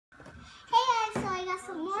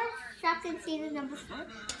some more Shopkins season number 4.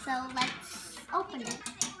 So let's open it.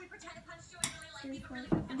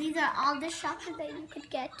 These are all the Shopkins that you could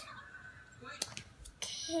get.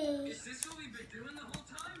 Okay.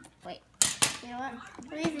 Wait. You know what?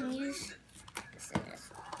 I'll even use scissors.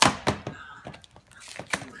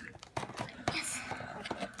 Yes.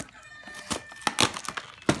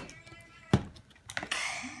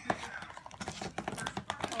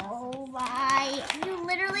 Oh my! You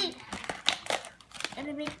literally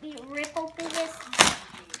gonna make me rip open this.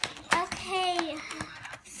 Okay.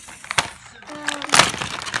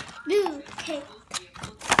 Okay.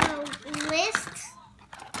 So list,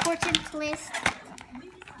 important list,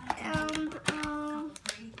 and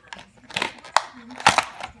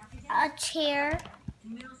a chair,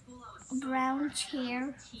 a brown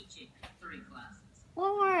chair,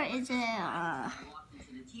 or is it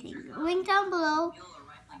link down below.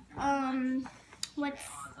 What's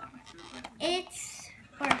it's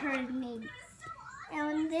or her name?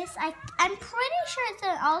 And this, I'm pretty sure it's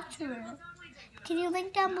an ultra. Can you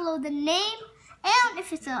link down below the name and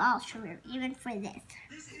if it's an ultra rare, even for this?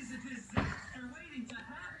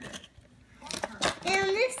 And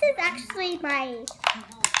this is actually my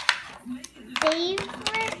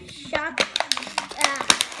favorite shop.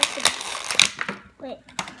 Wait.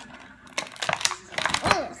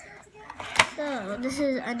 Oh. So this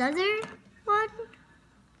is another one.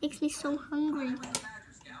 Makes me so hungry.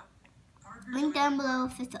 Link down below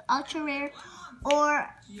if it's an ultra rare or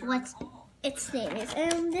what its name is.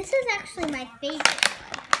 And this is actually my favorite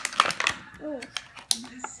one. Ooh.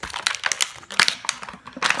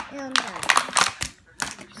 And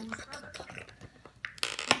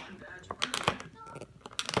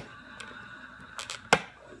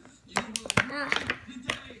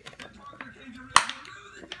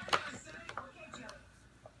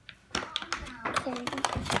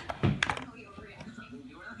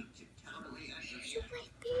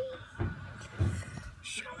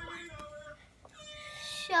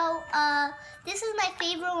So, this is my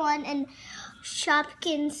favorite one in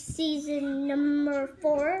Shopkins season number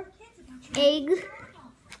 4. Egg.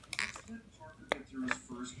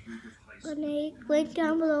 An egg. Link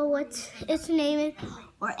down below what its name is,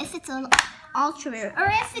 or if it's an ultra rare, or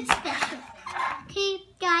if it's special. Okay,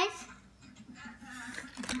 guys.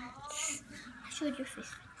 I showed your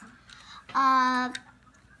face. A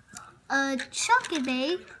chocolate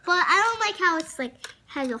egg, but I don't like how it's like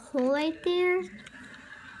has a hole right there.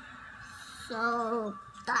 So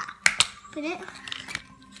put it.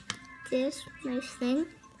 This nice thing.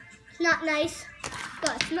 It's not nice.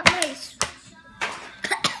 No, it's not nice.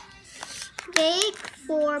 Bag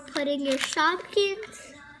for putting your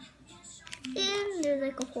Shopkins in. There's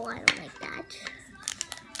like a hole. I don't like that.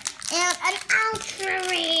 And an ultra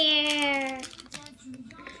rare.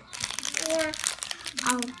 Or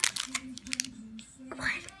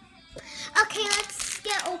okay, let's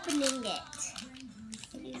get opening it.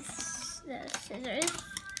 Use the scissors.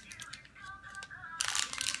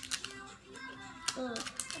 Oh.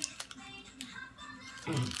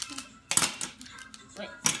 Wait.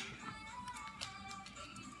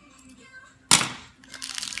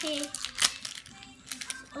 Okay.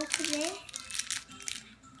 Open it.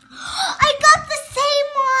 I got the same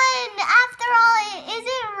one! After all, it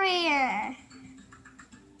isn't rare.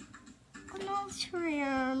 It's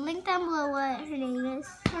rare. Link down below what her name is.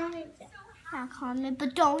 I'll comment,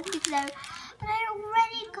 but don't because I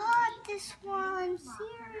already got this one.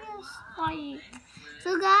 Seriously.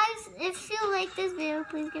 So guys, if you like this video,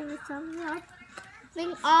 please give it a thumbs up.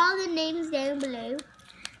 Link all the names down below.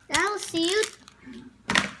 And I will see you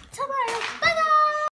tomorrow.